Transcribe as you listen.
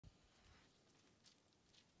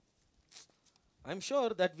I'm sure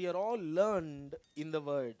that we are all learned in the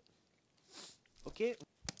word. Okay,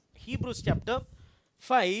 Hebrews chapter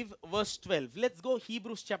 5 verse 12. Let's go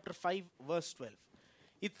Hebrews chapter 5 verse 12.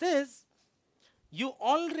 It says, you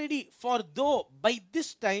already, for though by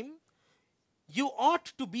this time you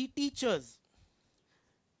ought to be teachers.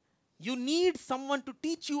 You need someone to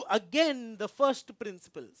teach you again the first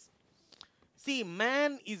principles. See,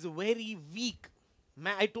 man is very weak.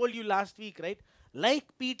 I told you last week, right? Like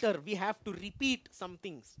Peter, we have to repeat some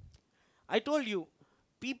things. I told you,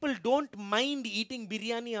 people don't mind eating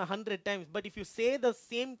biryani 100 times, but if you say the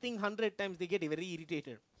same thing 100 times, they get very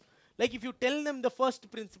irritated. Like if you tell them the first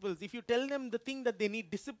principles, if you tell them the thing that they need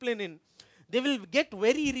discipline in, they will get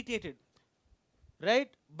very irritated, right?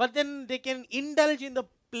 But then they can indulge in the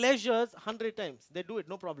pleasures 100 times. They do it,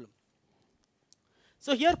 no problem.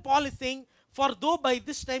 So here Paul is saying, for though by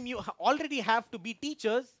this time you already have to be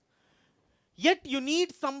teachers, yet you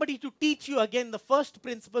need somebody to teach you again the first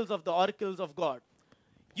principles of the oracles of God.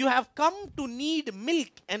 You have come to need milk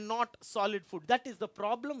and not solid food. That is the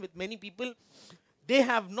problem with many people. They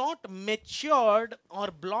have not matured or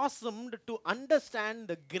blossomed to understand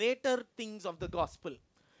the greater things of the gospel.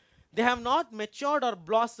 They have not matured or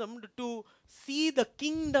blossomed to see the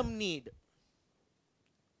kingdom need.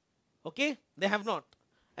 Okay? They have not.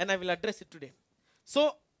 And I will address it today.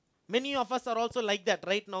 So, many of us are also like that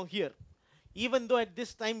right now here. Even though at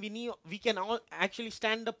this time we can all actually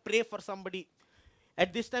stand up, pray for somebody.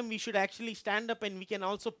 At this time we should actually stand up and we can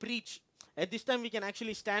also preach. At this time we can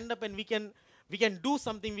actually stand up and we can do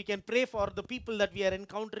something. We can pray for the people that we are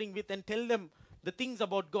encountering with and tell them the things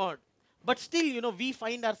about God. But still, we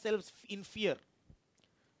find ourselves in fear.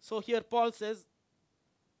 So here Paul says,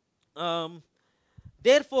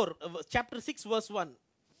 therefore, chapter 6 verse 1,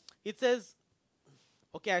 it says,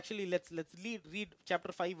 okay, actually let's read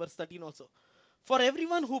chapter 5 verse 13 also. For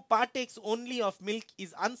everyone who partakes only of milk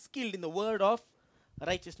is unskilled in the word of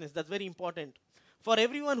righteousness. That's very important. For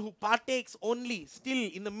everyone who partakes only still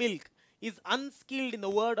in the milk is unskilled in the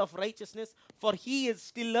word of righteousness, for he is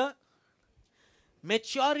still a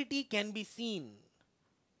maturity can be seen.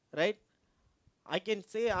 Right? I can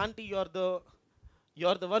say, auntie, you're the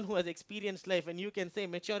one who has experienced life, and you can say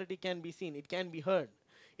maturity can be seen, it can be heard.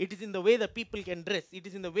 It is in the way that people can dress. It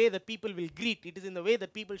is in the way that people will greet. It is in the way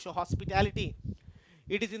that people show hospitality.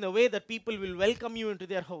 It is in the way that people will welcome you into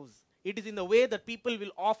their house. It is in the way that people will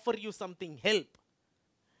offer you something, help.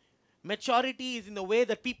 Maturity is in the way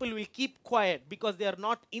that people will keep quiet because they are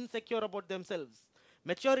not insecure about themselves.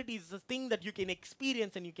 Maturity is a thing that you can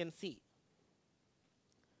experience and you can see.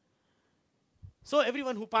 So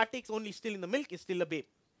everyone who partakes only still in the milk is still a babe.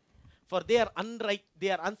 For they are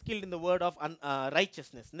unskilled in the word of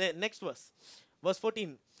righteousness. Next verse, verse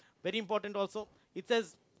 14, very important also. It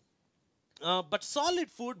says, but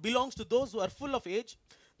solid food belongs to those who are full of age,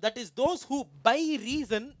 that is, those who by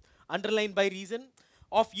reason, underline by reason,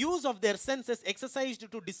 of use of their senses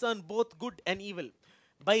exercised to discern both good and evil.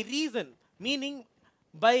 By reason, meaning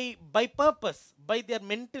by purpose, by their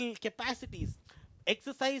mental capacities,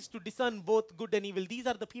 exercised to discern both good and evil. These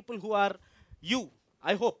are the people who are you,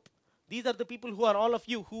 I hope. These are the people who are all of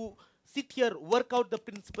you who sit here, work out the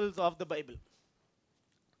principles of the Bible.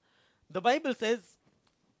 The Bible says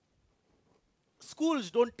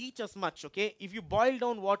schools don't teach us much, okay? If you boil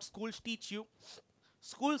down what schools teach you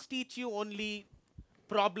only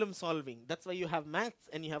problem solving. That's why you have maths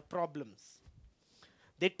and you have problems.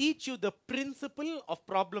 They teach you the principle of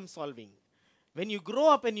problem solving. When you grow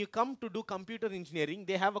up and you come to do computer engineering,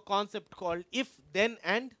 they have a concept called if, then,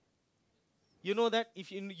 and. You know that?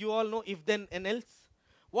 If you all know if, then, and else.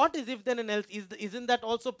 What is if, then, and else? Isn't that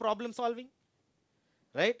also problem solving?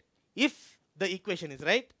 Right? If the equation is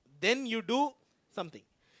right, then you do something.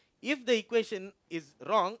 If the equation is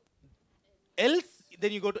wrong, else,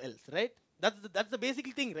 then you go to else, right? That's the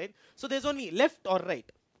basic thing, right? So there's only left or right.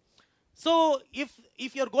 So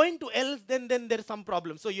if you're going to else, then there's some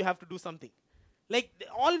problem. So you have to do something. Like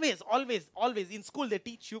always in school they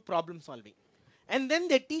teach you problem solving. And then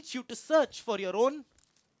they teach you to search for your own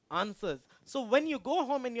answers. So when you go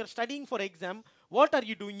home and you're studying for exam, what are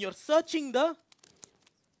you doing? You're searching the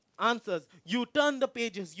answers. You turn the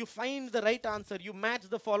pages, you find the right answer, you match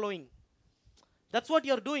the following. That's what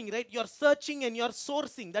you're doing, right? You're searching and you're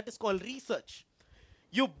sourcing. That is called research.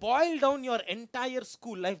 You boil down your entire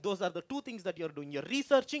school life. Those are the two things that you're doing. You're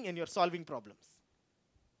researching and you're solving problems.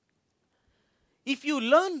 If you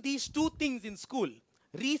learn these two things in school,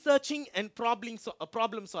 researching and problem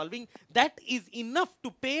solving, that is enough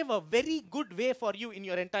to pave a very good way for you in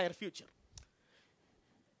your entire future.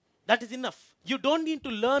 That is enough. You don't need to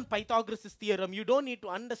learn Pythagoras' theorem. You don't need to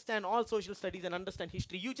understand all social studies and understand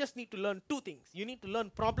history. You just need to learn two things. You need to learn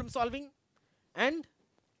problem solving and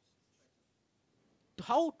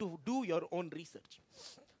how to do your own research.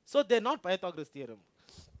 So they're not Pythagoras theorem.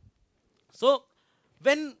 So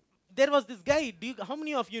when there was this guy, how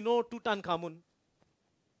many of you know Tutankhamun?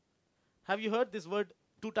 Have you heard this word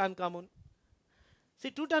Tutankhamun?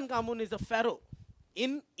 See, Tutankhamun is a pharaoh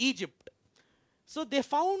in Egypt. So they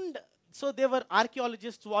found, so they were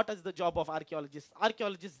archaeologists. What is the job of archaeologists?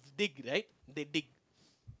 Archaeologists dig, right? They dig.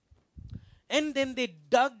 And then they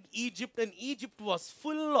dug Egypt, and Egypt was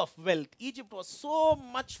full of wealth. Egypt was so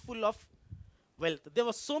much full of wealth. There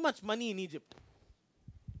was so much money in Egypt.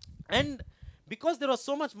 And because there was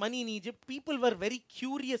so much money in Egypt, people were very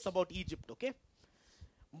curious about Egypt, okay?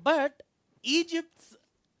 But Egypt's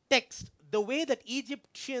text, the way that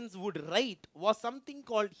Egyptians would write was something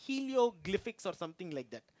called hieroglyphics or something like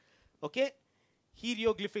that, okay?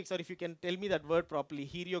 Hieroglyphics, or if you can tell me that word properly,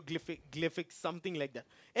 hieroglyphics, something like that.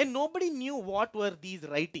 And nobody knew what were these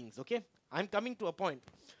writings, okay? I'm coming to a point.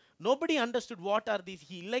 Nobody understood what are these,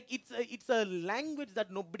 like it's a language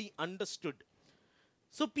that nobody understood.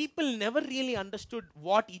 So people never really understood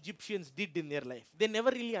what Egyptians did in their life. They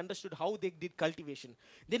never really understood how they did cultivation.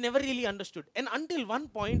 They never really understood. And until one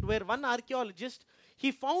point where one archaeologist,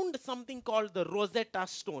 he found something called the Rosetta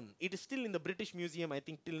Stone. It is still in the British Museum, I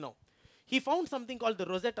think, till now. He found something called the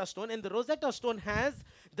Rosetta Stone, and the Rosetta Stone has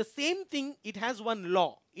the same thing. It has one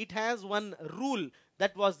law. It has one rule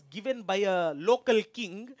that was given by a local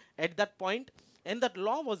king at that point, and that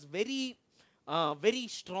law was very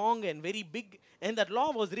strong and very big, and that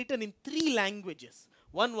law was written in 3 languages.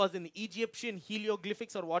 One was in Egyptian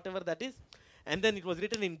hieroglyphics or whatever that is, and then it was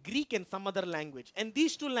written in Greek and some other language. And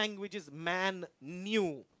these 2 languages man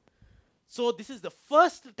knew. So this is the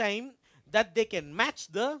first time that they can match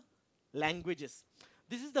the languages.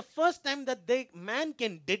 This is the first time that man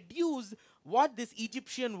can deduce what this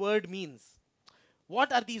Egyptian word means.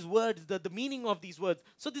 What are these words, the meaning of these words?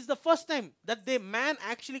 So this is the first time that man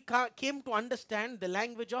actually came to understand the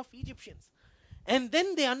language of Egyptians. And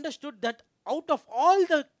then they understood that out of all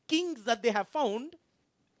the kings that they have found,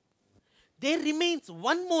 there remains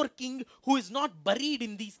one more king who is not buried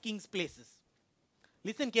in these kings' places.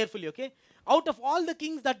 Listen carefully, okay? Out of all the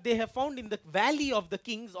kings that they have found in the valley of the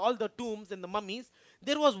kings, all the tombs and the mummies,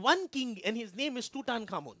 there was one king, and his name is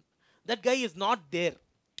Tutankhamun. That guy is not there.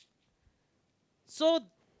 So,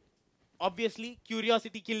 obviously,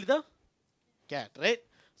 curiosity killed the cat, right?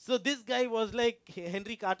 So this guy was like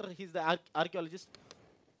Henry Carter, he's the archaeologist.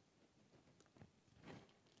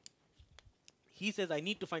 He says, I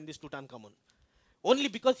need to find this Tutankhamun. Only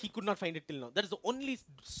because he could not find it till now. That is the only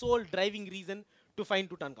sole driving reason to find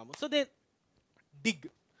Tutankhamun. So they dig.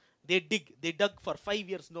 They dug for 5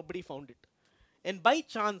 years, nobody found it. And by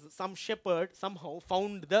chance, some shepherd somehow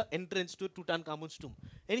found the entrance to Tutankhamun's tomb.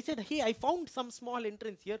 And he said, hey, I found some small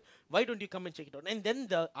entrance here. Why don't you come and check it out? And then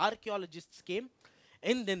the archaeologists came,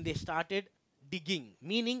 and then they started digging,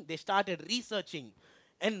 meaning they started researching.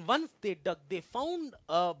 And once they dug, they found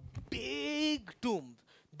a big tomb,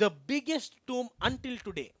 the biggest tomb until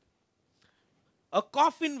today. A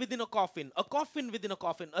coffin within a coffin, a coffin within a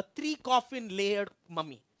coffin, a 3-coffin layered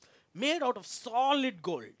mummy made out of solid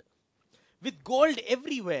gold, with gold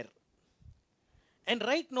everywhere. And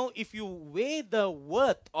right now, if you weigh the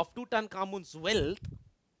worth of Tutankhamun's wealth,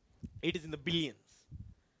 it is in the billions.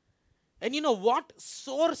 And you know what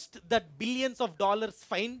sourced that billions of dollars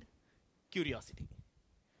find? Curiosity.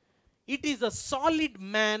 It is a solid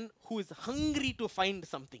man who is hungry to find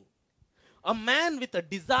something. A man with a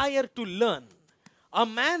desire to learn. A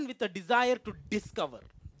man with a desire to discover.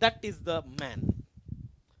 That is the man.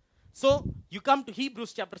 So, you come to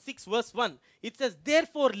Hebrews chapter 6 verse 1. It says,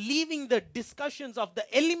 therefore, leaving the discussions of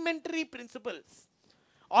the elementary principles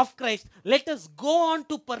of Christ, let us go on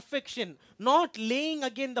to perfection, not laying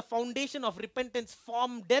again the foundation of repentance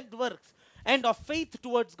from dead works and of faith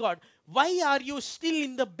towards God. Why are you still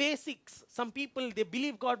in the basics? Some people, they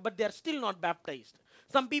believe God, but they are still not baptized.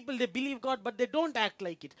 Some people, they believe God, but they don't act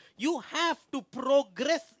like it. You have to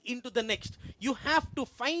progress into the next. You have to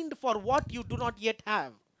find for what you do not yet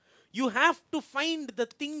have. You have to find the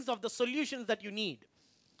things of the solutions that you need.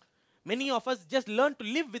 Many of us just learn to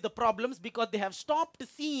live with the problems because they have stopped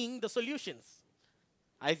seeing the solutions.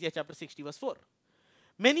 Isaiah chapter 60 verse 4.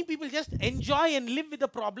 Many people just enjoy and live with the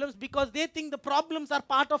problems because they think the problems are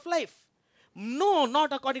part of life. No,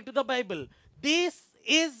 not according to the Bible. This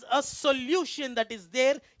is a solution that is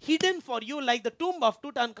there hidden for you, like the tomb of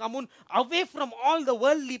Tutankhamun, away from all the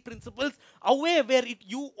worldly principles, away where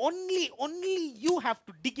you only you have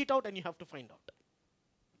to dig it out and you have to find out.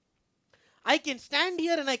 I can stand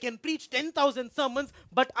here and I can preach 10,000 sermons,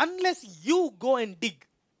 but unless you go and dig,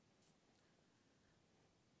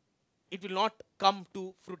 it will not come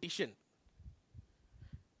to fruition.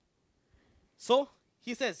 So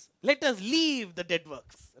he says, let us leave the dead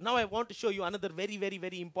works. Now I want to show you another very, very,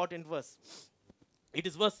 very important verse. It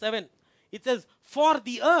is verse 7. It says, for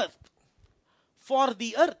the earth,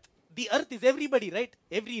 the earth is everybody, right?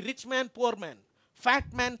 Every rich man, poor man,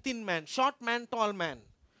 fat man, thin man, short man, tall man,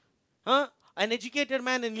 an educated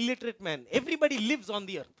man, an illiterate man. Everybody lives on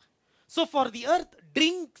the earth. So for the earth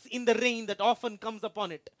drinks in the rain that often comes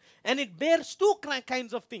upon it, and it bears two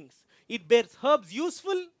kinds of things. It bears herbs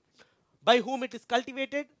useful, by whom it is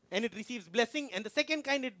cultivated, and it receives blessing. And the second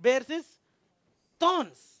kind it bears is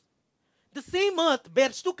thorns. The same earth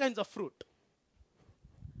bears two kinds of fruit.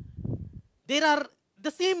 There are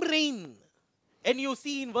the same rain. And you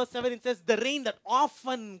see in verse 7 it says, the rain that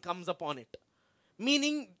often comes upon it.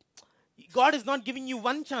 Meaning, God is not giving you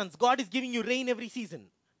one chance. God is giving you rain every season.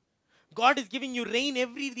 God is giving you rain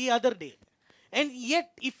every other day. And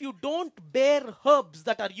yet, if you don't bear herbs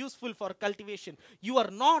that are useful for cultivation, you are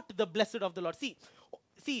not the blessed of the Lord.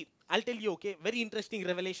 See, I'll tell you, okay, very interesting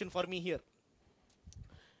revelation for me here.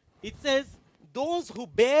 It says, those who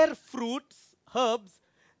bear fruits, herbs,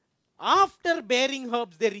 after bearing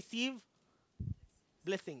herbs, they receive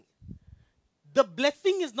blessing. The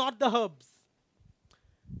blessing is not the herbs.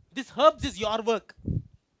 This herbs is your work.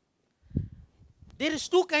 There is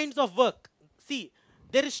two kinds of work. See,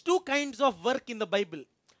 there is two kinds of work in the Bible.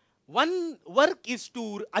 One work is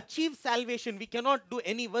to achieve salvation. We cannot do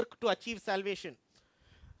any work to achieve salvation.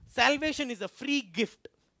 Salvation is a free gift.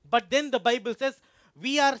 But then the Bible says,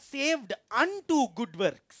 we are saved unto good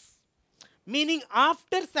works. Meaning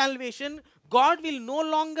after salvation, God will no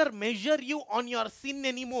longer measure you on your sin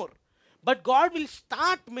anymore. But God will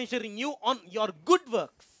start measuring you on your good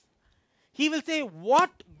works. He will say, what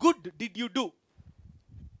good did you do?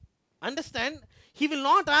 Understand? He will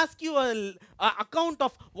not ask you an account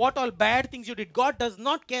of what all bad things you did. God does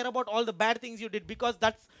not care about all the bad things you did, because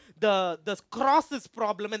that's the cross's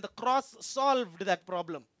problem, and the cross solved that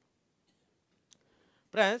problem.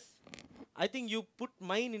 Press, I think you put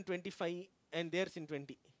mine in 25 and theirs in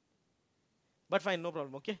 20. But fine, no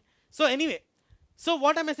problem, okay? So anyway, so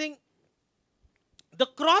what am I saying? The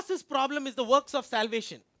cross's problem is the works of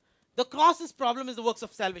salvation. The cross's problem is the works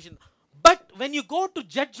of salvation. But when you go to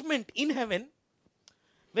judgment in heaven,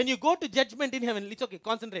 it's okay,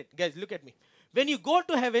 concentrate, guys, look at me. When you go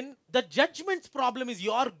to heaven, the judgment's problem is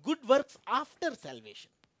your good works after salvation.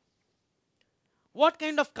 What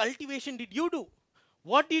kind of cultivation did you do?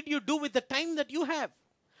 What did you do with the time that you have?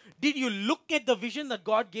 Did you look at the vision that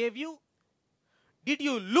God gave you? Did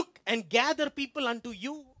you look and gather people unto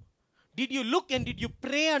you? Did you look and did you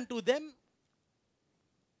pray unto them?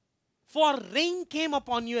 For rain came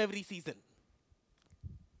upon you every season.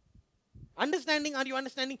 Understanding? Are you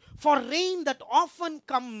understanding? For rain that often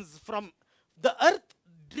comes from the earth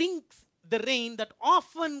drinks the rain that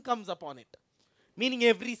often comes upon it. Meaning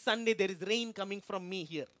every Sunday there is rain coming from me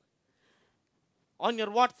here. On your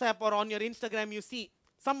WhatsApp or on your Instagram, you see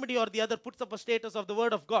somebody or the other puts up a status of the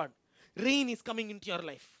word of God. Rain is coming into your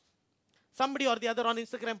life. Somebody or the other on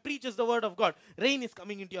Instagram preaches the word of God. Rain is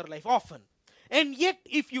coming into your life often. And yet,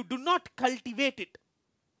 if you do not cultivate it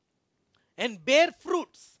and bear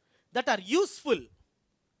fruits that are useful,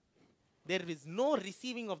 there is no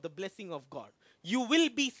receiving of the blessing of God. You will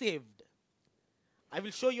be saved. I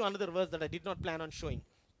will show you another verse that I did not plan on showing.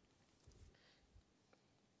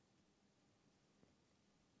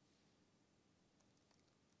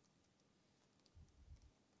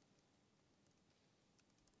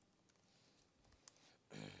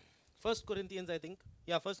 First Corinthians, I think.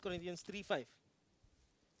 Yeah, 1 Corinthians 3:5.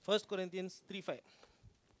 1 Corinthians 3:5.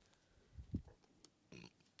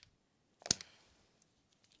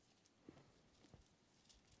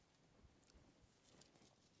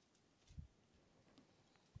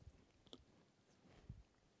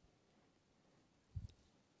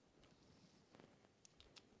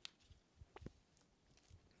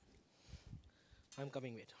 I'm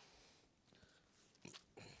coming, wait.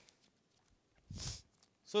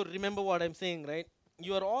 So remember what I'm saying, right?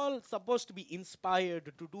 You are all supposed to be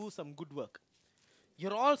inspired to do some good work.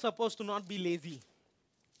 You're all supposed to not be lazy.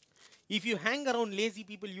 If you hang around lazy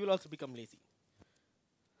people, you will also become lazy.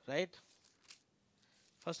 Right?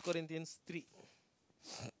 1 Corinthians 3,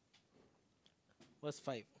 verse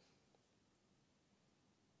 5.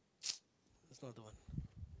 That's not the one.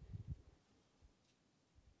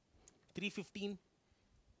 3:15.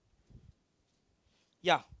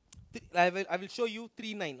 Yeah. I will show you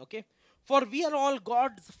 3:9, okay? For we are all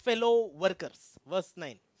God's fellow workers. Verse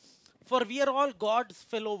 9. For we are all God's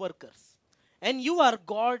fellow workers. And you are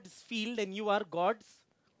God's field and you are God's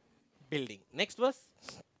building. Next verse.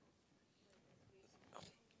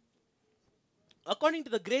 According to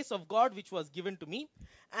the grace of God which was given to me,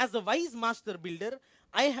 as a wise master builder,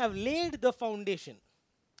 I have laid the foundation,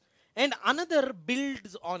 and another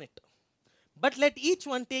builds on it. But let each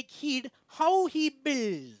one take heed how he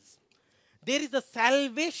builds. There is a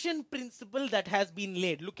salvation principle that has been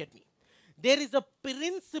laid. Look at me. There is a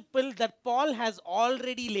principle that Paul has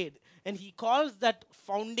already laid, and he calls that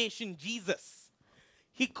foundation Jesus.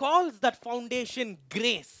 He calls that foundation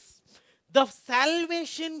grace. The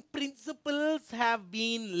salvation principles have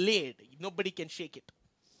been laid. Nobody can shake it.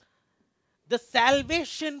 The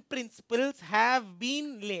salvation principles have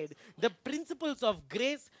been laid. The principles of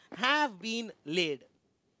grace have been laid.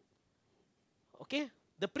 Okay?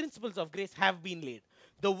 The principles of grace have been laid.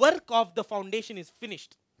 The work of the foundation is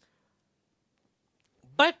finished.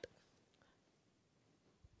 But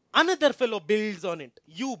another fellow builds on it.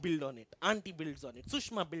 You build on it. Auntie builds on it.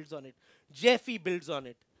 Sushma builds on it. Jeffy builds on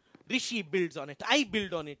it. Rishi builds on it. I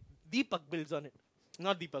build on it. Deepak builds on it.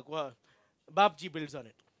 Not Deepak. Wow. Babji builds on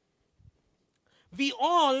it. We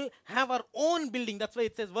all have our own building. That's why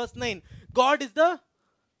it says, verse 9, God is the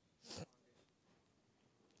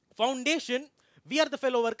foundation. We are the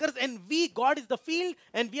fellow workers, and God is the field,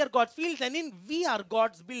 and we are God's fields, and we are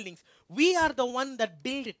God's buildings. We are the one that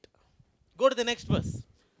build it. Go to the next verse.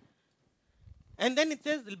 And then it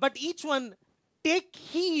says, but each one take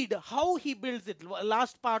heed how he builds it.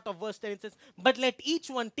 Last part of verse 10, it says, but let each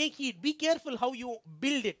one take heed. Be careful how you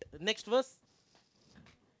build it. Next verse.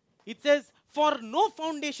 It says, for no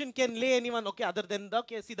foundation can lay anyone, other than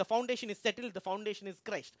the foundation is settled, the foundation is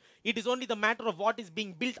Christ. It is only the matter of what is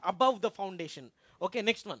being built above the foundation. Okay,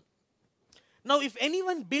 next one. Now, if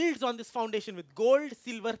anyone builds on this foundation with gold,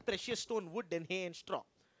 silver, precious stone, wood, and hay and straw,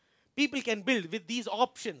 people can build with these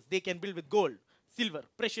options. They can build with gold, silver,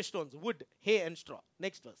 precious stones, wood, hay, and straw.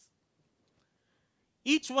 Next verse.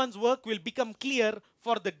 Each one's work will become clear,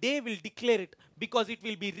 for the day will declare it, because it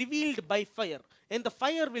will be revealed by fire. And the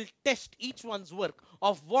fire will test each one's work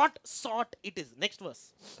of what sort it is. Next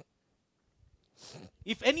verse.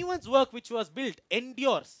 If anyone's work which was built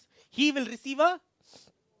endures, he will receive a...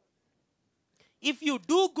 If you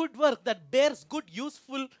do good work that bears good,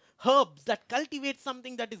 useful herbs, that cultivates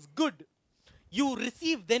something that is good, you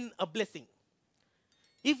receive then a blessing.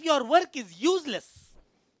 If your work is useless,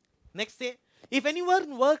 next say, if anyone's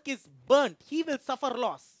work is burnt, he will suffer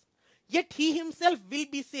loss. Yet he himself will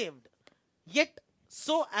be saved. Yet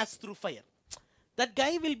so as through fire. That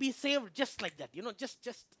guy will be saved just like that.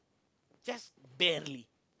 Just barely.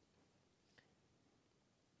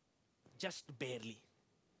 Just barely.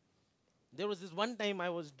 There was this one time I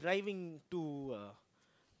was driving to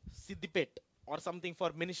Siddipet or something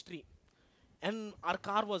for ministry. And our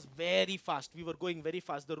car was very fast. We were going very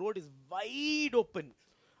fast. The road is wide open.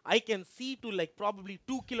 I can see to like probably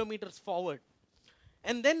 2 kilometers forward.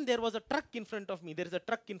 And then there was a truck in front of me. There is a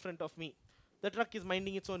truck in front of me. The truck is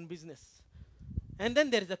minding its own business. And then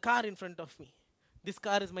there is a car in front of me. This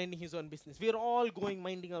car is minding his own business. We are all going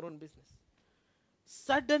minding our own business.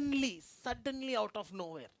 Suddenly out of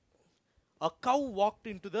nowhere, a cow walked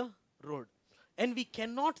into the road. And we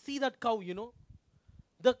cannot see that cow,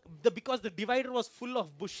 because the divider was full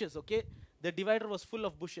of bushes, okay? The divider was full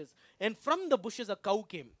of bushes. And from the bushes, a cow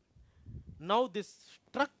came. Now this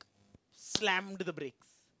truck slammed the brakes.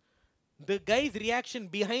 The guy's reaction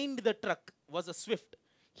behind the truck was a swift.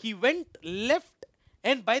 He went left,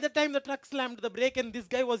 and by the time the truck slammed the brake and this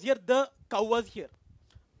guy was here, the cow was here.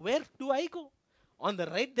 Where do I go? On the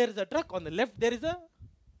right, there is a truck. On the left, there is a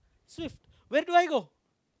swift. Where do I go?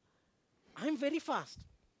 I'm very fast.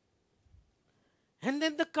 And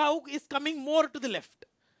then the cow is coming more to the left.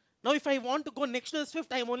 Now, if I want to go next to the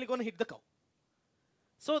swift, I'm only going to hit the cow.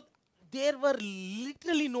 So, there were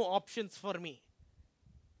literally no options for me.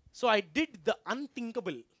 So, I did the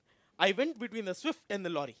unthinkable. I went between the swift and the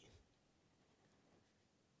lorry.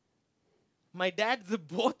 My dad's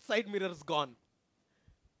both side mirrors gone.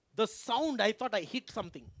 The sound, I thought I hit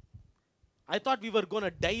something. I thought we were going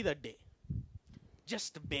to die that day.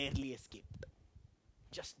 Just barely escaped.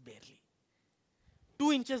 Just barely.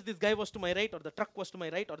 2 inches this guy was to my right, or the truck was to my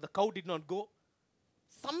right, or the cow did not go.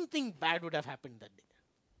 Something bad would have happened that day.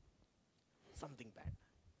 Something bad.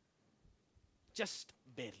 Just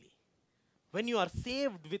barely. When you are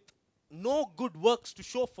saved with no good works to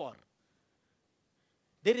show for,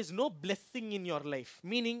 there is no blessing in your life.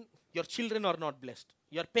 Meaning, your children are not blessed.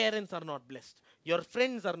 Your parents are not blessed. Your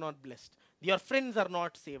friends are not blessed. Your friends are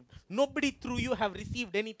not saved. Nobody through you have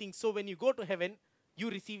received anything. So when you go to heaven, you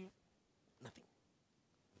receive nothing.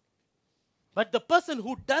 But the person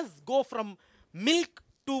who does go from milk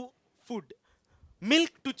to food,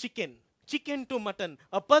 milk to chicken, chicken to mutton,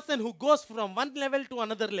 a person who goes from one level to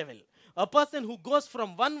another level, a person who goes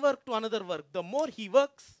from one work to another work, the more he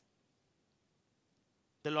works,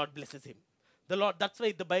 the Lord blesses him. The Lord, that's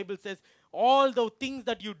why the Bible says, all the things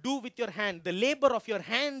that you do with your hand, the labor of your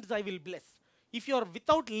hands I will bless. If you are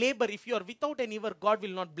without labor, if you are without any work, God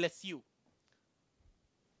will not bless you.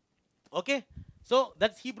 Okay? So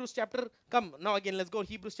that's Hebrews chapter. Come, now again, let's go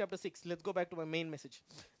Hebrews chapter 6. Let's go back to my main message.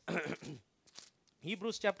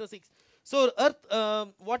 Hebrews chapter 6. So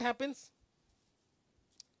earth, what happens?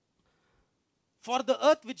 For the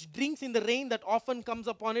earth which drinks in the rain that often comes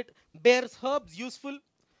upon it, bears herbs useful,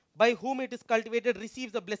 by whom it is cultivated,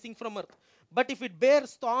 receives a blessing from earth. But if it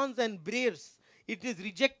bears thorns and briars, it is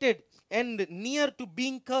rejected and near to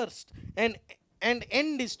being cursed, and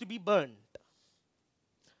end is to be burned.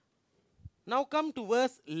 Now come to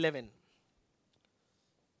verse 11.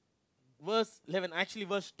 Verse 11, actually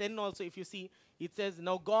verse 10 also, if you see, it says,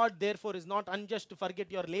 now God therefore is not unjust to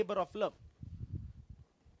forget your labor of love.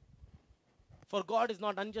 For God is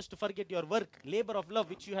not unjust to forget your work, labor of love,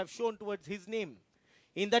 which you have shown towards his name,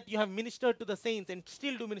 in that you have ministered to the saints and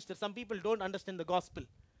still do minister. Some people don't understand the gospel.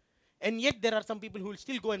 And yet there are some people who will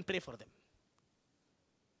still go and pray for them,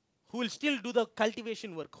 who will still do the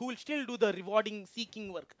cultivation work, who will still do the rewarding,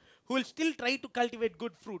 seeking work, who will still try to cultivate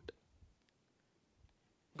good fruit.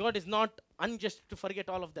 God is not unjust to forget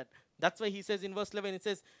all of that. That's why he says in verse 11, it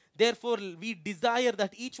says, therefore we desire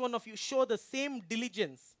that each one of you show the same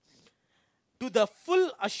diligence to the full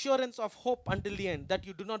assurance of hope until the end, that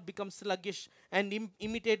you do not become sluggish and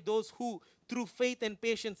imitate those who through faith and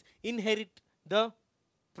patience inherit the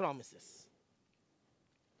promises.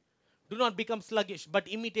 Do not become sluggish, but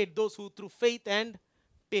imitate those who through faith and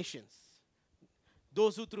patience.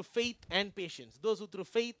 Those who through faith and patience. Those who through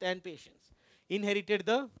faith and patience inherited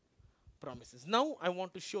the promises. Now I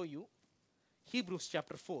want to show you Hebrews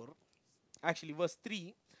chapter 4. Actually verse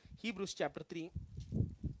 3. Hebrews chapter 3.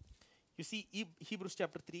 You see Hebrews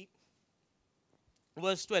chapter 3.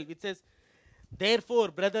 Verse 12. It says, therefore,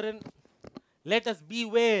 brethren, let us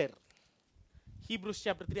beware. Hebrews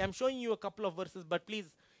chapter 3. I'm showing you a couple of verses, but please,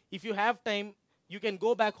 if you have time, you can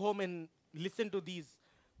go back home and listen to these.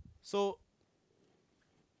 So,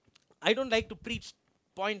 I don't like to preach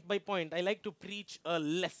point by point. I like to preach a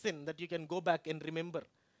lesson that you can go back and remember,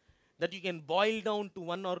 that you can boil down to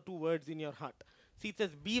one or two words in your heart. See, it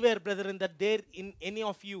says, beware, brethren, that there in any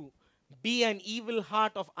of you be an evil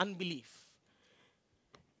heart of unbelief.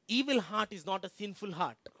 Evil heart is not a sinful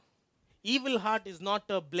heart. Evil heart is not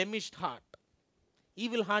a blemished heart.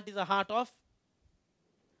 Evil heart is a heart of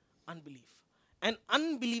unbelief. An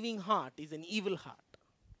unbelieving heart is an evil heart.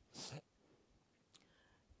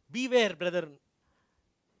 Beware, brethren,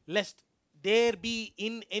 lest there be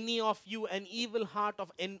in any of you an evil heart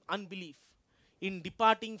of unbelief in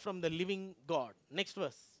departing from the living God. Next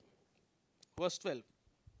verse. Verse 12.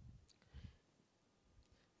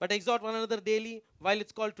 But exhort one another daily while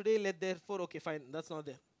it's called today. Let therefore, okay, fine, that's not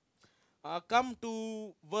there. Come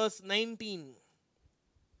to verse 19.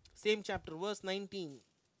 Same chapter, verse 19.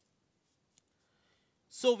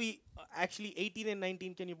 So we, actually 18 and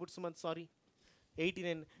 19, can you put some, sorry.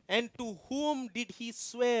 18 and to whom did he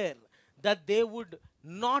swear that they would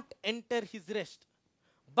not enter his rest,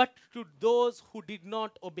 but to those who did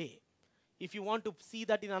not obey. If you want to see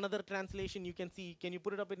that in another translation, you can see, can you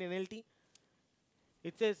put it up in NLT?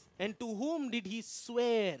 It says, and to whom did he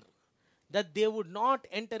swear that they would not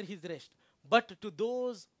enter his rest, but to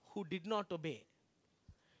those who did not obey.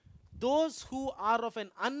 Those who are of an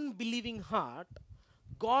unbelieving heart,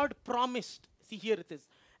 God promised, see here it is,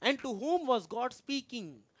 and to whom was God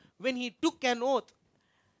speaking when he took an oath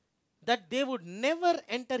that they would never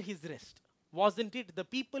enter his rest? Wasn't it the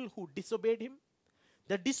people who disobeyed him?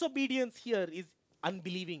 The disobedience here is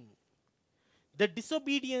unbelieving. The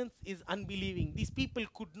disobedience is unbelieving. These people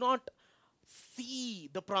could not see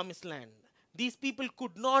the promised land. These people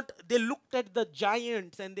could not, they looked at the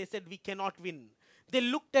giants and they said, we cannot win. They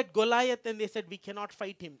looked at Goliath and they said, we cannot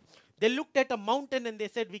fight him. They looked at a mountain and they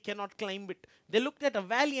said, we cannot climb it. They looked at a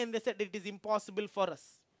valley and they said, it is impossible for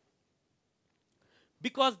us.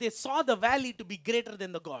 Because they saw the valley to be greater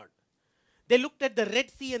than the God. They looked at the Red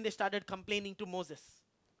Sea and they started complaining to Moses.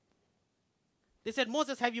 They said,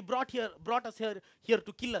 Moses, have you brought us here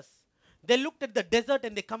to kill us? They looked at the desert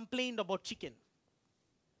and they complained about chicken.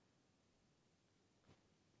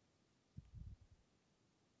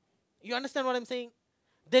 You understand what I'm saying?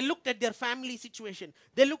 They looked at their family situation.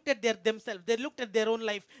 They looked at themselves. They looked at their own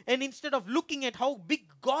life. And instead of looking at how big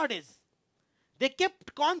God is, they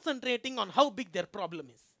kept concentrating on how big their problem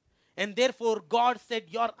is. And therefore God said,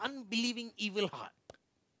 your unbelieving evil heart,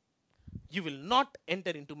 you will not enter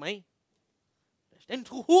into my rest. And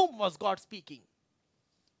to whom was God speaking?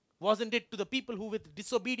 Wasn't it to the people who with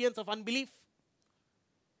disobedience of unbelief?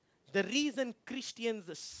 The reason Christians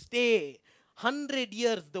stay 100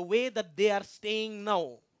 years the way that they are staying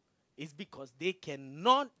now is because they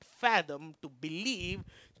cannot fathom to believe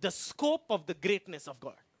the scope of the greatness of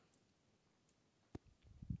God.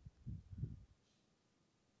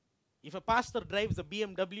 If a pastor drives a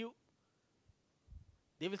BMW,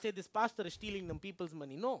 they will say this pastor is stealing them people's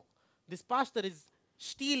money. No, this pastor is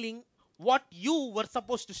stealing what you were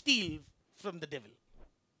supposed to steal from the devil.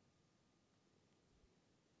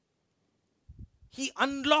 He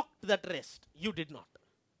unlocked that rest. You did not.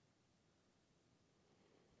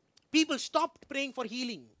 People stopped praying for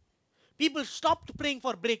healing. People stopped praying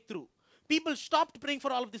for breakthrough. People stopped praying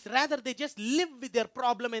for all of this. Rather, they just live with their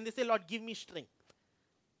problem and they say, Lord, give me strength.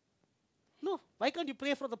 No, why can't you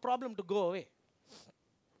pray for the problem to go away?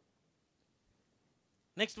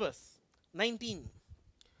 Next verse, 19.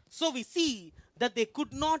 So we see that they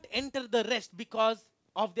could not enter the rest because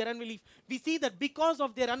of their unbelief. We see that because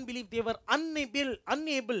of their unbelief, they were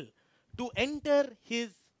unable to enter his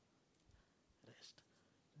rest.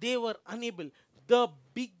 They were unable. The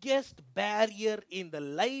biggest barrier in the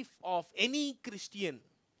life of any Christian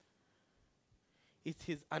is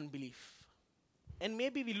his unbelief. And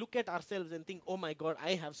maybe we look at ourselves and think, oh my God,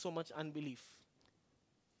 I have so much unbelief.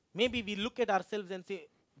 Maybe we look at ourselves and say,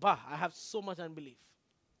 bah, I have so much unbelief.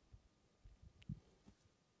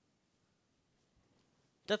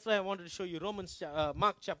 That's why I wanted to show you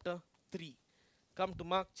Mark chapter 3. Come to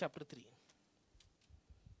Mark chapter 3.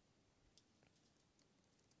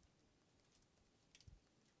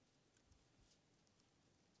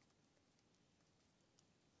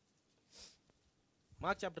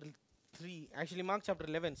 Mark chapter 3, actually Mark chapter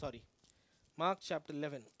 11, sorry. Mark chapter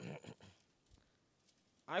 11.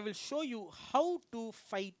 I will show you how to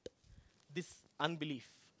fight this unbelief.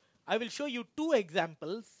 I will show you two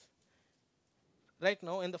examples right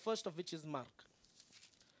now, and the first of which is Mark.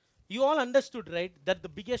 You all understood, right, that the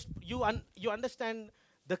biggest, you understand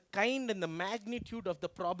the kind and the magnitude of the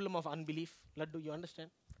problem of unbelief. Laddu, you understand?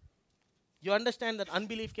 You understand that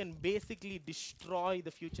unbelief can basically destroy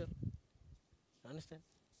the future. Understand?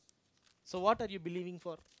 So what are you believing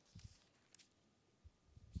for?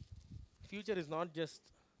 Future is not just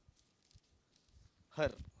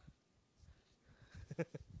her.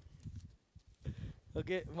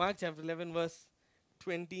 Okay, Mark chapter 11 verse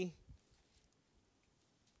 22.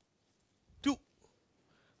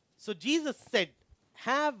 So Jesus said,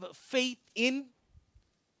 have faith in.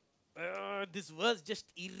 This verse just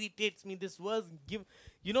irritates me. This verse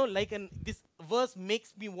this verse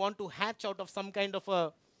makes me want to hatch out of some kind of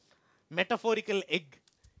a metaphorical egg.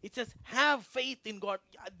 It says, have faith in God.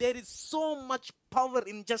 There is so much power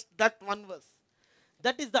in just that one verse.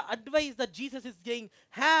 That is the advice that Jesus is saying.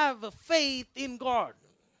 Have faith in God.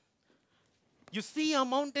 You see a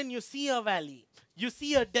mountain, you see a valley. You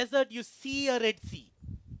see a desert, you see a Red Sea.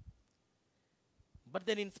 But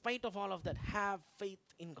then in spite of all of that, have faith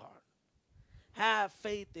in God. Have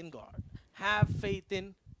faith in God. Have faith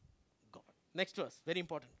in God. Next verse, very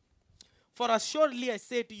important. For assuredly I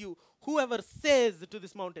say to you, whoever says to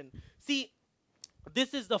this mountain. See,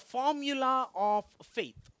 this is the formula of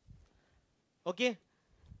faith. Okay?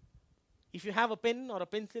 If you have a pen or a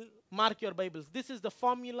pencil, mark your Bibles. This is the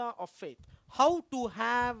formula of faith. How to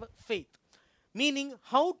have faith. Meaning,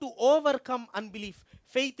 how to overcome unbelief.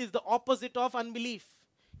 Faith is the opposite of unbelief.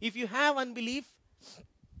 If you have unbelief,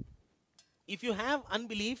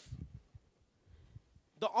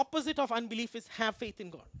 the opposite of unbelief is have faith in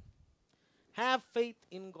God. Have faith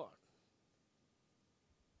in God.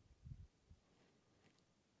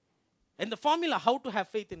 And the formula how to have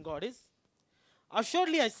faith in God is,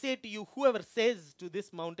 assuredly I say to you, whoever says to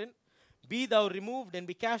this mountain, be thou removed and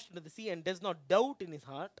be cast into the sea, and does not doubt in his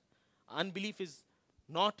heart. Unbelief is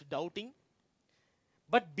not doubting,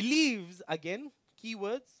 but believes, again,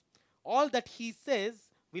 keywords, all that he says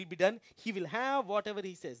will be done. He will have whatever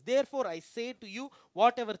he says. Therefore I say to you,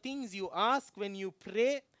 whatever things you ask when you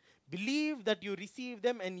pray, believe that you receive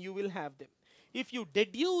them and you will have them. If you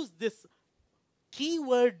deduce this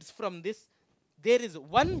keywords from this, there is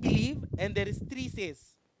one believe and there is three says.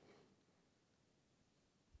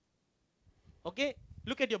 Okay?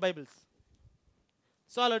 Look at your Bibles.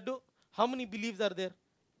 So Laddu, how many believes are there?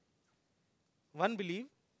 One believe.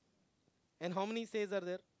 And how many says are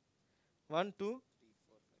there? 1, 2,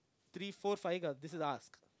 3, 4, 5. This is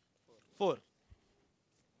ask. 4.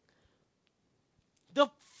 The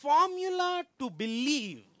formula to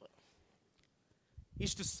believe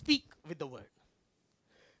is to speak with the word.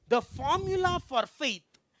 The formula for faith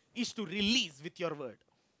is to release with your word.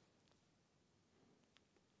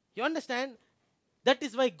 You understand? That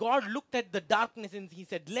is why God looked at the darkness and he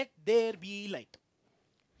said, let there be light.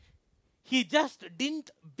 He just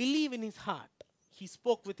didn't believe in his heart. He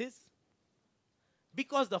spoke with his.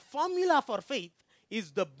 Because the formula for faith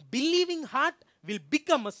is the believing heart will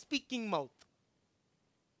become a speaking mouth.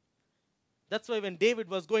 That's why when David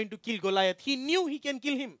was going to kill Goliath, he knew he can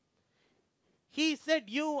kill him. He said,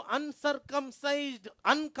 you uncircumcised,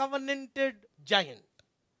 uncovenanted giant.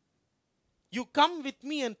 You come with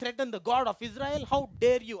me and threaten the God of Israel? How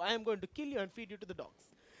dare you? I am going to kill you and feed you to the dogs.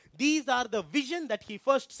 These are the vision that he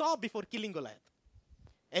first saw before killing Goliath.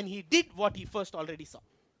 And he did what he first already saw.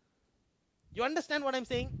 You understand what I'm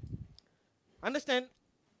saying? Understand?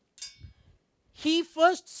 He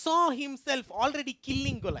first saw himself already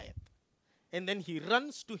killing Goliath. And then he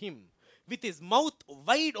runs to him with his mouth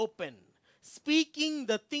wide open, speaking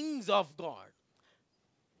the things of God.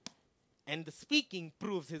 And the speaking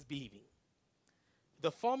proves his believing.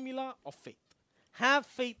 The formula of faith. Have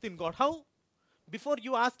faith in God. How? Before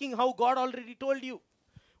you asking how, God already told you.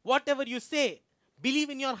 Whatever you say, believe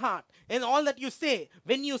in your heart. And all that you say,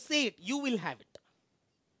 when you say it, you will have it.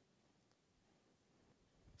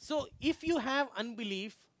 So if you have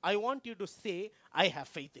unbelief, I want you to say, I have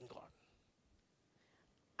faith in God.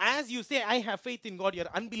 As you say, I have faith in God, your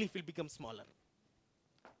unbelief will become smaller.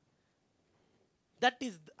 That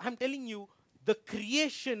is, I'm telling you, the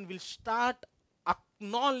creation will start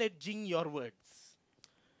acknowledging your words.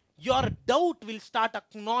 Your doubt will start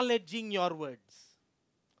acknowledging your words,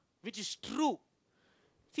 which is true.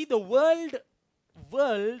 See, the world,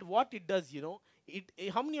 what it does, you know,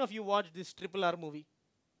 how many of you watched this R movie?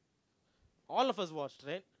 All of us watched,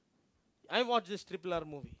 right? I watched this R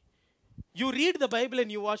movie. You read the Bible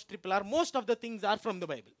and you watch R, most of the things are from the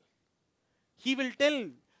Bible. He will tell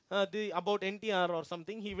about NTR or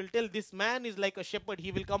something. He will tell this man is like a shepherd.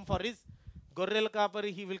 He will come for his gorrel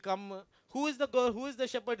kapari. He will come. Who is the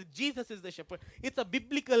shepherd? Jesus is the shepherd. It's a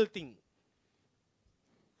biblical thing.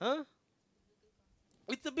 Huh?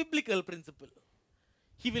 It's a biblical principle.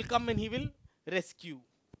 He will come and he will rescue.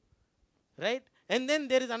 Right? And then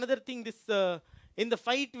there is another thing. This in the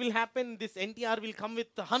fight will happen. This NTR will come with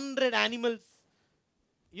 100 animals.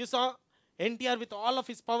 You saw NTR with all of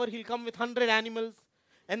his power. He'll come with 100 animals.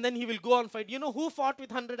 And then he will go on fight. You know who fought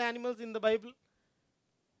with 100 animals in the Bible?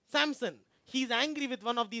 Samson. He's angry with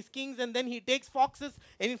one of these kings and then he takes foxes.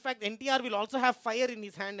 And in fact, NTR will also have fire in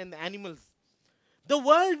his hand and the animals. The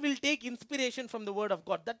world will take inspiration from the word of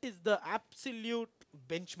God. That is the absolute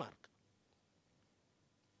benchmark.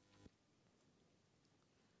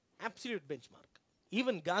 Absolute benchmark.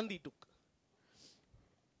 Even Gandhi took.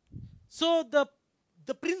 So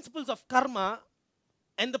the principles of karma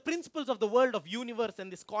and the principles of the world of universe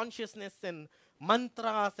and this consciousness and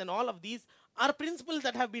mantras and all of these are principles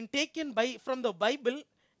that have been taken from the Bible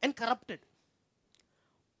and corrupted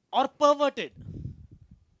or perverted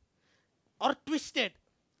or twisted.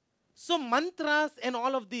 So mantras and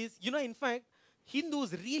all of these, you know, in fact,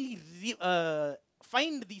 Hindus really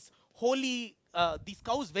find these holy, these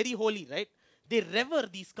cows very holy, right? They revere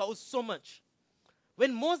these cows so much.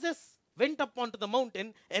 When Moses went up onto the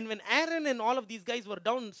mountain and when Aaron and all of these guys were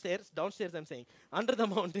downstairs I'm saying, under the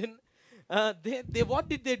mountain, what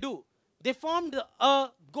did they do? They formed a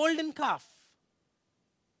golden calf.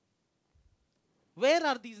 Where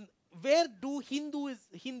do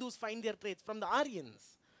Hindus find their traits? From the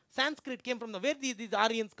Aryans. Sanskrit came from where did these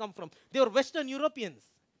Aryans come from? They were Western Europeans.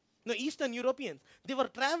 No, Eastern Europeans. They were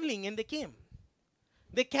traveling and they came.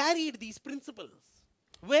 They carried these principles.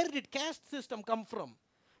 Where did caste system come from?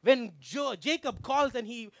 When Jacob calls and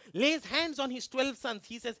he lays hands on his 12 sons,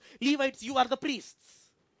 he says, Levites, you are the priests.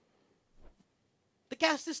 The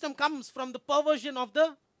caste system comes from the perversion of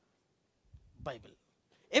the Bible.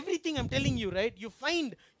 Everything I'm telling you, right? You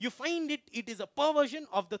find it is a perversion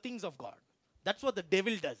of the things of God. That's what the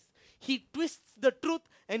devil does. He twists the truth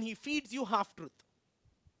and he feeds you half-truth.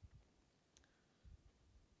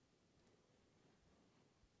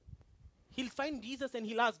 He'll find Jesus and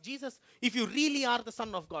he'll ask, Jesus, if you really are the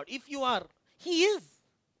Son of God, if you are, he is.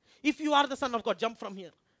 If you are the Son of God, jump from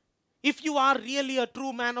here. If you are really a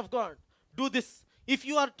true man of God, do this. If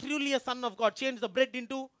you are truly a son of God, change the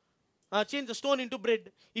stone into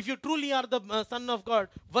bread. If you truly are the Son of God,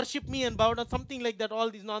 worship me and bow down, something like that, all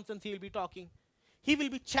these nonsense he will be talking. He will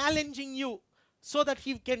be challenging you so that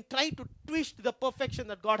he can try to twist the perfection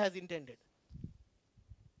that God has intended.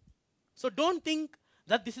 So don't think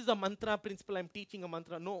that this is a mantra principle, I'm teaching a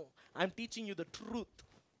mantra. No, I'm teaching you the truth.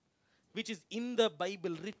 which is in the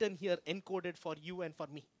Bible, written here, encoded for you and for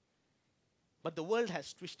me. But the world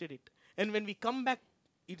has twisted it. And when we come back,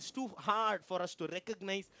 it's too hard for us to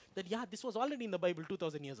recognize that, yeah, this was already in the Bible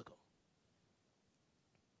 2000 years ago.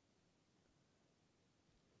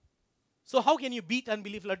 So how can you beat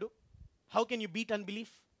unbelief, Laddu? How can you beat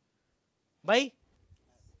unbelief? By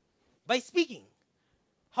speaking.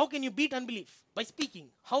 How can you beat unbelief? By speaking.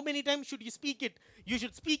 How many times should you speak it? You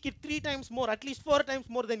should speak it 3 times more, at least 4 times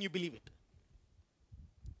more than you believe it.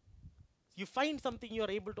 You find something you are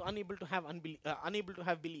unable to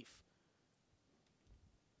have belief.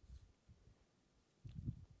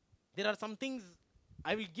 There are some things.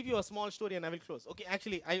 I will give you a small story and I will close. Okay,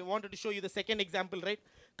 actually, I wanted to show you the second example, right?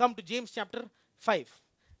 Come to James chapter 5.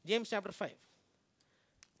 James chapter 5.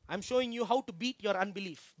 I'm showing you how to beat your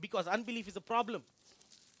unbelief, because unbelief is a problem.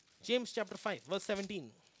 James chapter 5, verse 17.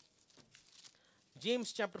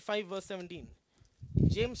 James chapter 5, verse 17.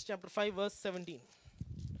 James chapter 5, verse 17.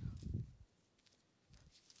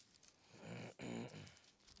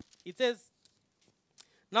 It says,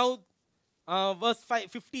 now, verse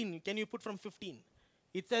 15, can you put from 15?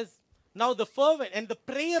 It says, now the fervent and the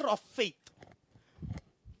prayer of faith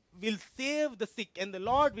will save the sick, and the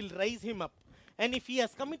Lord will raise him up. And if he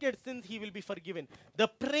has committed sins, he will be forgiven. The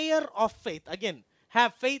prayer of faith. Again,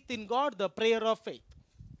 have faith in God, the prayer of faith.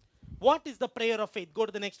 What is the prayer of faith? Go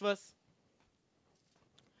to the next verse.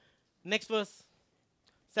 Next verse,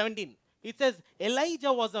 17. It says,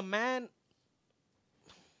 Elijah was a man.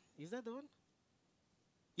 Is that the one?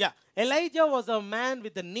 Yeah. Elijah was a man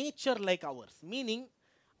with a nature like ours. Meaning,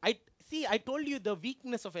 I told you the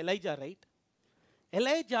weakness of Elijah, right?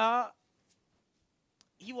 Elijah,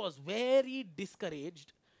 he was very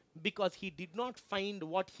discouraged because he did not find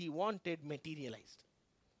what he wanted materialized.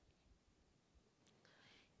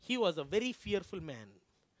 He was a very fearful man.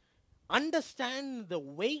 Understand the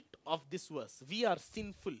weight of this verse. We are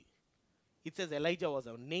sinful. It says Elijah was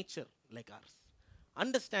a nature like ours.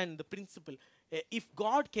 Understand the principle. If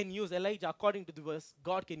God can use Elijah according to the verse,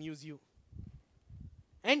 God can use you.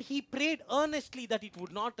 And he prayed earnestly that it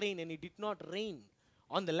would not rain, and it did not rain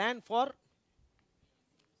on the land for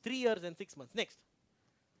 3 years and 6 months. Next.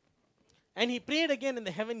 And he prayed again, and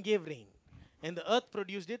the heaven gave rain, and the earth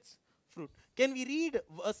produced its fruit. Can we read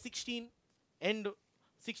verse 16 and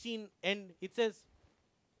it says,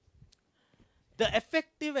 the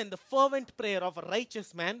effective and the fervent prayer of a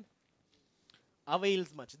righteous man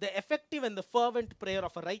avails much. The effective and the fervent prayer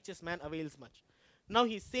of a righteous man avails much. Now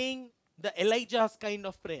he's saying the Elijah's kind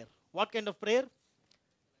of prayer. What kind of prayer?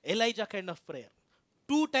 Elijah kind of prayer.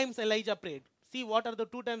 2 times Elijah prayed. See, what are the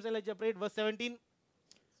 2 times Elijah prayed? Verse 17.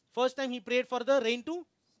 First time he prayed for the rain to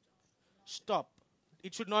stop.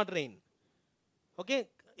 It should not rain. Okay.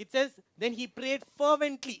 It says, then he prayed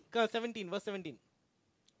fervently. 17, verse 17.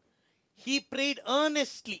 He prayed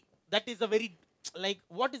earnestly. That is a very,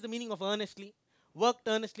 what is the meaning of earnestly? Worked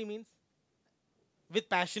earnestly means with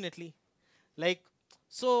passionately. Do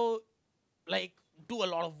a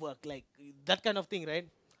lot of work. That kind of thing, right?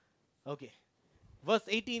 Okay. Verse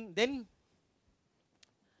 18, then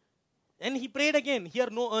he prayed again. Here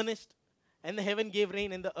no earnest. And the heaven gave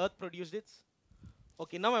rain and the earth produced its.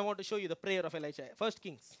 Okay, now I want to show you the prayer of Elijah. 1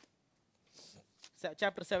 Kings,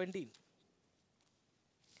 chapter 17.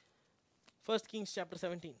 1 Kings, chapter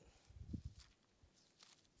 17.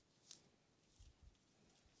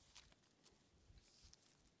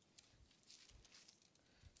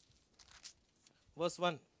 Verse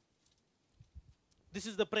 1. This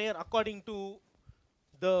is the prayer according to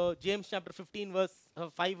the James chapter 15, verse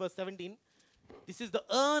 5, verse 17. This is the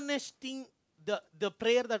earnest thing, the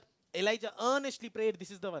prayer that Elijah earnestly prayed.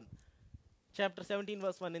 This is the one. Chapter 17,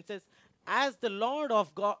 verse 1. It says, as the Lord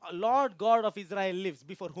God of Israel lives,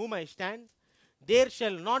 before whom I stand, there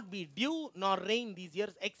shall not be dew nor rain these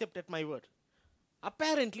years except at my word.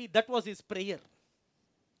 Apparently, that was his prayer.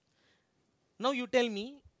 Now you tell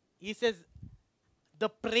me, he says, the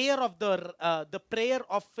prayer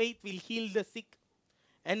of faith will heal the sick,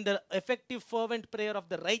 and the effective fervent prayer of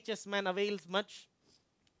the righteous man avails much.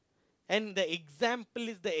 And the example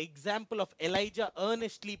is the example of Elijah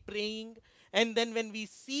earnestly praying. And then when we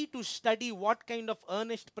see to study what kind of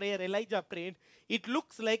earnest prayer Elijah prayed, it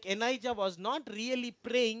looks like Elijah was not really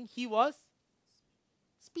praying, he was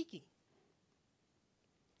speaking.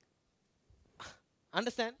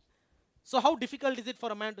 Understand? So how difficult is it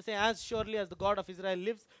for a man to say, as surely as the God of Israel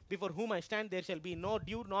lives, before whom I stand, there shall be no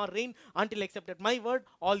dew nor rain until accept at my word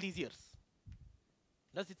all these years?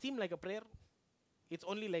 Does it seem like a prayer? It's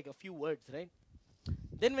only like a few words, right?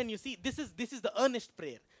 Then when you see, this is the earnest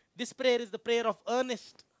prayer. This prayer is the prayer of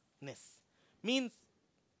earnestness. Means,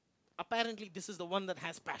 apparently this is the one that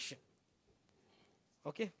has passion.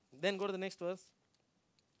 Okay, then go to the next verse.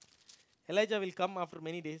 Elijah will come after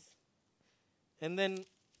many days. And then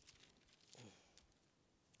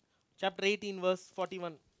chapter 18 verse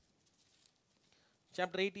 41.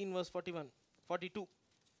 Chapter 18 verse 41. 42.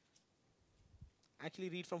 Actually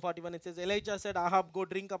read from 41. It says, Elijah said, Ahab,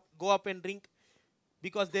 go up and drink,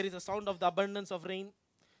 because there is a sound of the abundance of rain.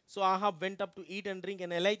 So Ahab went up to eat and drink,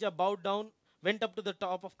 and Elijah bowed down, went up to the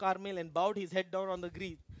top of Carmel, and bowed his head down on the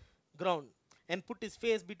ground, and put his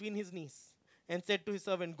face between his knees, and said to his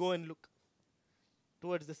servant, go and look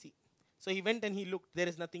towards the sea. So he went and he looked, there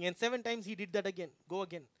is nothing. And 7 times he did that again, go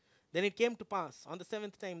again. Then it came to pass on the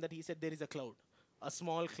 7th time that he said, there is a cloud, a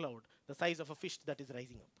small cloud, the size of a fish that is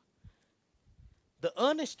rising up. The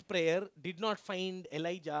earnest prayer did not find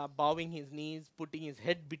Elijah bowing his knees, putting his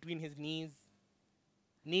head between his knees,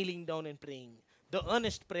 kneeling down and praying. The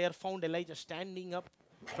earnest prayer found Elijah standing up,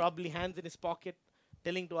 probably hands in his pocket,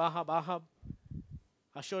 telling to Ahab, Ahab,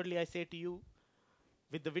 assuredly I say to you,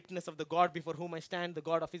 with the witness of the God before whom I stand, the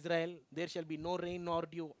God of Israel, there shall be no rain nor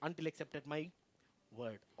dew until accepted my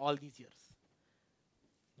word, all these years.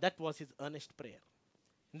 That was his earnest prayer.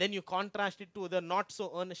 And then you contrast it to the not so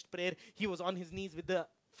earnest prayer. He was on his knees with the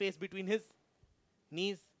face between his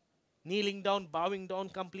knees, kneeling down, bowing down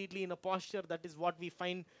completely in a posture that is what we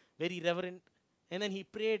find very reverent. And then he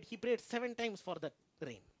prayed 7 times for that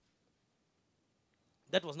rain.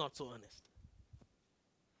 That was not so earnest.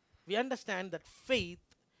 We understand that faith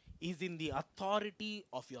is in the authority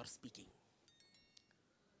of your speaking.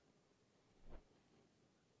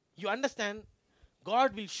 You understand?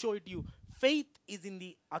 God will show it to you. Faith is in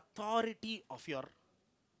the authority of your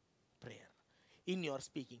prayer, in your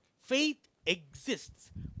speaking. Faith exists,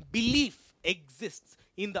 belief exists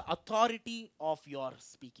in the authority of your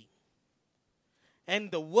speaking. And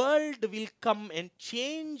the world will come and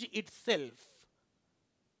change itself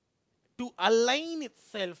to align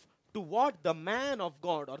itself to what the man of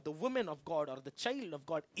God or the woman of God or the child of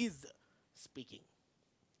God is speaking.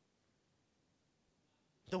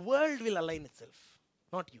 The world will align itself,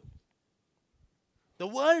 not you. The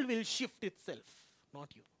world will shift itself, not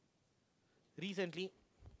you. Recently,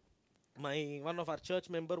 one of our church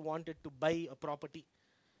member wanted to buy a property.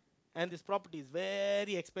 And this property is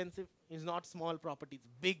very expensive. It's not small property. It's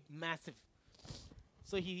big, massive.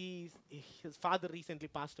 So his father recently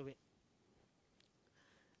passed away.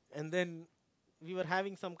 And then we were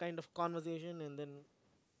having some kind of conversation, and then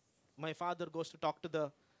my father goes to talk to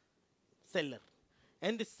the seller.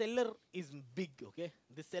 And the seller is big, okay?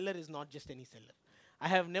 The seller is not just any seller. I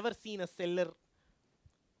have never seen a seller,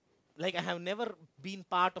 like I have never been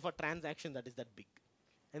part of a transaction that is that big.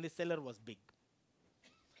 And the seller was big.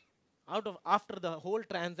 After the whole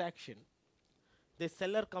transaction, the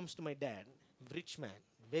seller comes to my dad, rich man,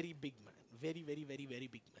 very big man, very, very, very, very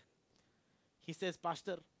big man. He says,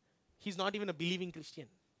 Pastor, he's not even a believing Christian.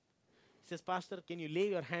 He says, Pastor, can you lay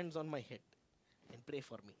your hands on my head and pray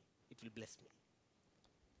for me? It will bless me.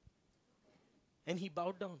 And he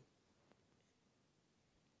bowed down.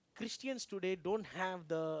 Christians today don't have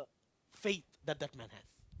the faith that man has.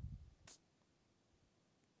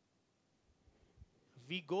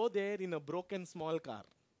 We go there in a broken small car.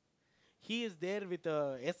 He is there with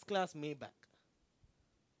a S-Class Maybach.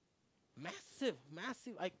 Massive,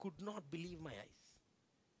 massive. I could not believe my eyes.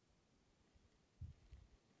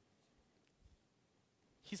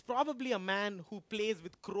 He's probably a man who plays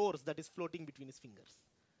with crores that is floating between his fingers.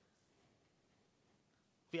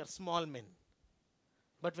 We are small men.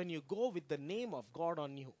 But when you go with the name of God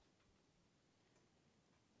on you,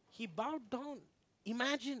 he bowed down.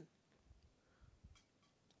 Imagine.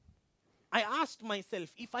 I asked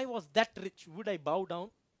myself, if I was that rich, would I bow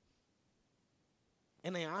down?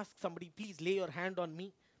 And I asked somebody, please lay your hand on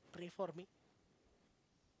me, pray for me.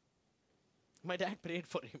 My dad prayed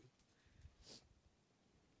for him.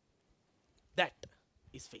 That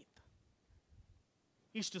is faith.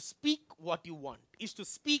 Is to speak what you want, is to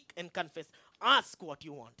speak and confess. Ask what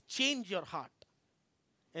you want, change your heart,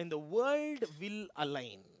 and the world will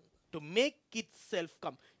align to make itself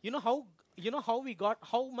come. You know how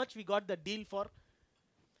much we got the deal for?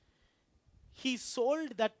 He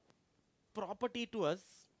sold that property to us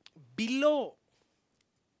below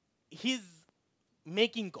his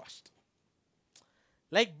making cost.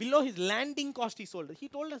 Like below his landing cost he sold it. He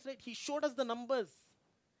told us, right? He showed us the numbers.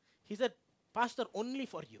 He said, Pastor, only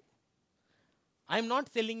for you. I'm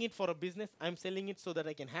not selling it for a business. I'm selling it so that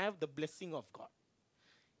I can have the blessing of God.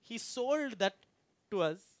 He sold that to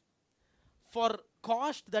us for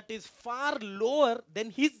cost that is far lower than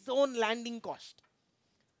his own landing cost.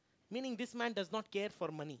 Meaning this man does not care for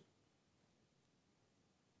money.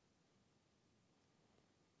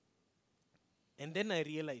 And then I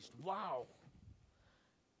realized, wow,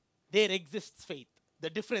 there exists faith. The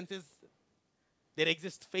difference is there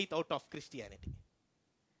exists faith out of Christianity.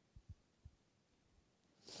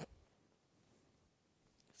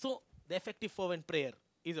 So the effective fervent prayer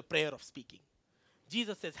is a prayer of speaking.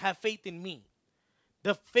 Jesus says, have faith in me.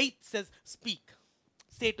 The faith says, speak.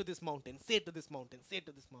 Say to this mountain, say to this mountain, say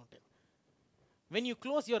to this mountain. When you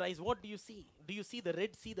close your eyes, what do you see? Do you see the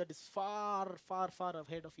Red Sea that is far, far, far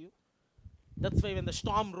ahead of you? That's why when the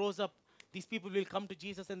storm rose up, these people will come to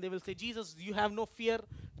Jesus and they will say, Jesus, you have no fear?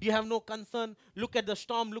 Do you have no concern? Look at the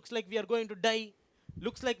storm. Looks like we are going to die.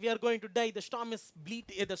 Looks like we are going to die. The storm is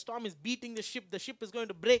beating the ship. The ship is going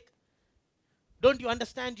to break. Don't you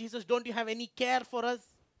understand, Jesus? Don't you have any care for us?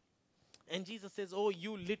 And Jesus says, oh,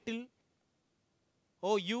 you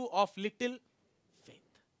of little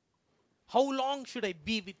faith. How long should I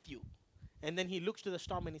be with you? And then he looks to the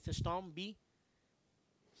storm and he says, storm, be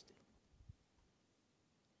still.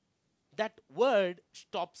 That word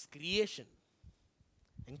stops creation.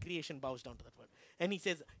 And creation bows down to that word. And he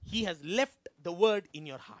says, he has left the word in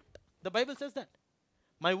your heart. The Bible says that.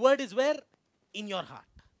 My word is where? In your heart.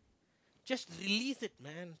 Just release it,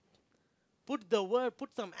 man. Put the word,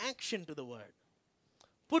 put some action to the word.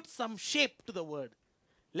 Put some shape to the word.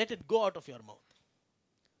 Let it go out of your mouth.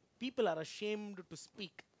 People are ashamed to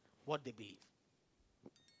speak what they believe.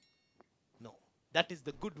 No, that is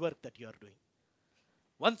the good work that you are doing.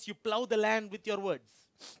 Once you plow the land with your words,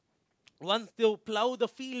 once you plow the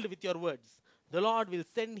field with your words, the Lord will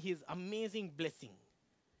send his amazing blessing.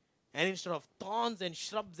 And instead of thorns and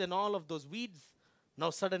shrubs and all of those weeds, now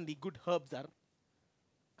suddenly good herbs are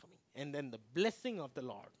coming. And then the blessing of the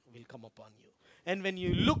Lord will come upon you. And when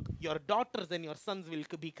you look, your daughters and your sons will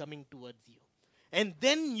be coming towards you. And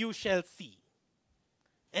then you shall see.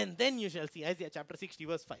 And then you shall see. Isaiah chapter 60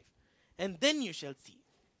 verse 5. And then you shall see.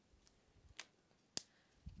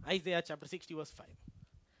 Isaiah chapter 60 verse 5.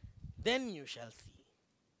 Then you shall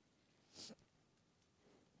see.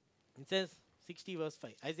 It says 60 verse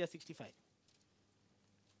 5. Isaiah 65.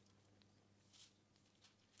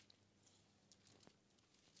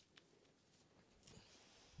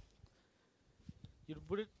 You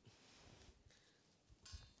put it.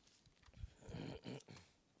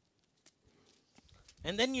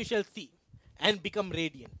 And then you shall see and become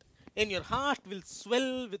radiant, and your heart will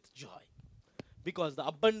swell with joy, because the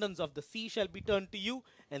abundance of the sea shall be turned to you,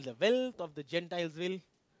 and the wealth of the Gentiles will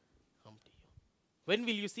come to you. When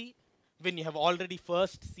will you see? When you have already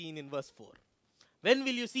first seen in verse 4. When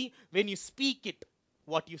will you see? When you speak it,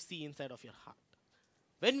 what you see inside of your heart.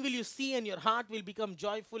 When will you see and your heart will become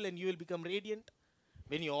joyful and you will become radiant?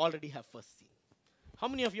 When you already have first seen. How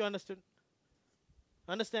many of you understood?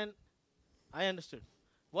 Understand? I understood.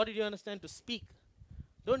 What did you understand? To speak.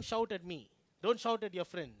 Don't shout at me. Don't shout at your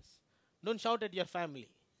friends. Don't shout at your family.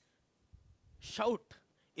 Shout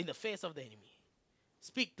in the face of the enemy.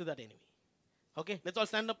 Speak to that enemy. Okay, let's all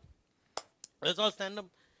stand up. Let's all stand up.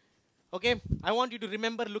 Okay, I want you to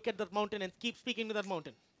remember, look at that mountain and keep speaking to that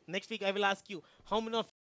mountain. Next week I will ask you, how many of